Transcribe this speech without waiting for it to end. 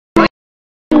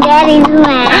Daddy's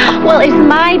lap. Well, it's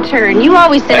my turn. You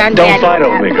always sit on Daddy's lap. Don't fight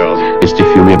over me, girls. Este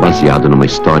filme é baseado numa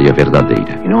história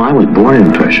verdadeira. You know, I was born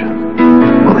in Prussia.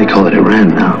 Well, they call it Iran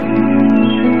now.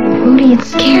 Rudy, it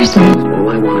scares me. All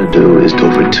I want to do is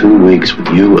go for 2 weeks with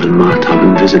you and Mahtab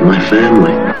and visit my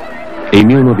family. Em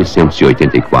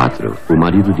 1984, o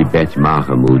marido de Beth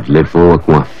Mahmoud levou-a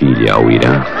com a filha ao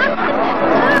Irã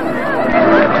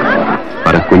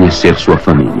para conhecer sua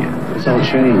família. It's all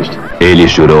changed. Ele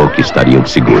jurou que estariam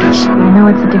seguras. I know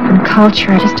it's a different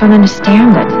culture, I just don't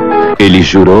understand it. Ele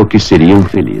jurou que seriam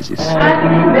felizes.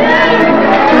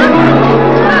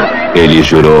 Ele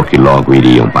jurou que logo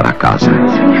iriam para casa.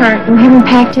 Sweetheart, you haven't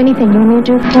packed anything. You want me to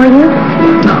do it for you?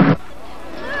 No.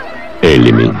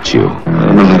 Ele mentiu. I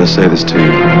don't know how to say this to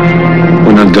you.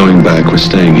 We're not going back. We're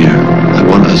staying here. I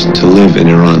want us to live in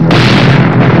Iran.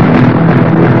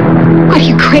 What, are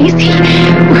you crazy?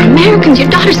 We're Americans. Your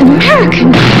daughter's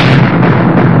American.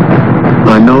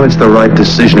 I know it's the right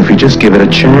decision if you just give it a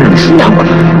chance. No,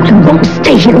 I won't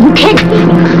stay here. You can't.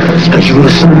 Now you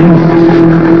listen.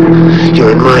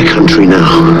 You're in my country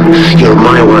now. You're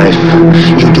my wife.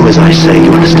 You do as I say.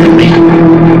 You understand me?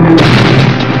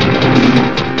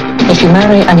 If you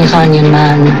marry an Iranian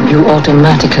man, you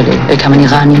automatically become an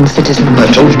Iranian citizen.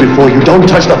 I told you before, you don't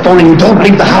touch the phone and you don't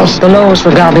leave the house. The laws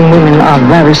regarding women are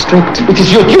very strict. It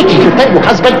is your duty to tell your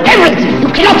husband everything. You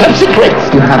cannot have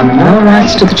secrets. You have no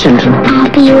rights to the children. I'll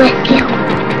be with you.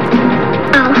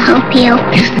 I'll help you.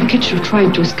 If they catch you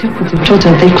trying to escape with your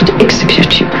daughter, they could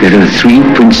execute you. There are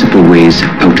 3 principal ways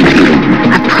out of Iran.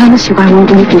 I promise you I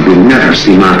won't leave you. You'll never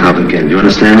see Mahtab again. Do you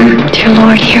understand me? Dear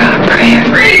Lord, hear our prayer.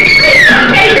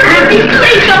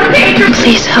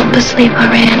 Please help us leave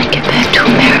Iran and get back to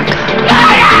America.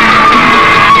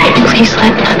 Please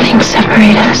let nothing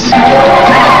separate us.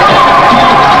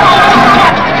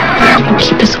 And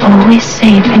keep us always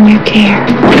safe in your care.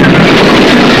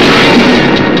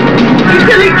 He's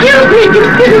gonna kill me!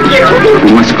 He's gonna kill me!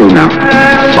 We must go now.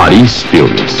 Paris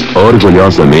Filmes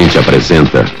orgulhosamente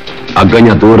apresenta a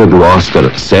ganhadora do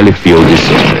Oscar Sally Fields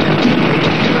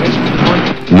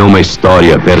numa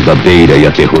história verdadeira e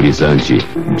aterrorizante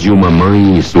de uma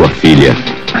mãe e sua filha,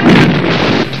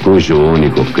 cujo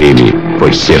único crime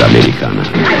foi ser americana.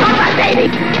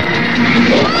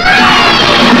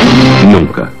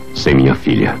 Nunca sem minha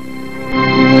filha.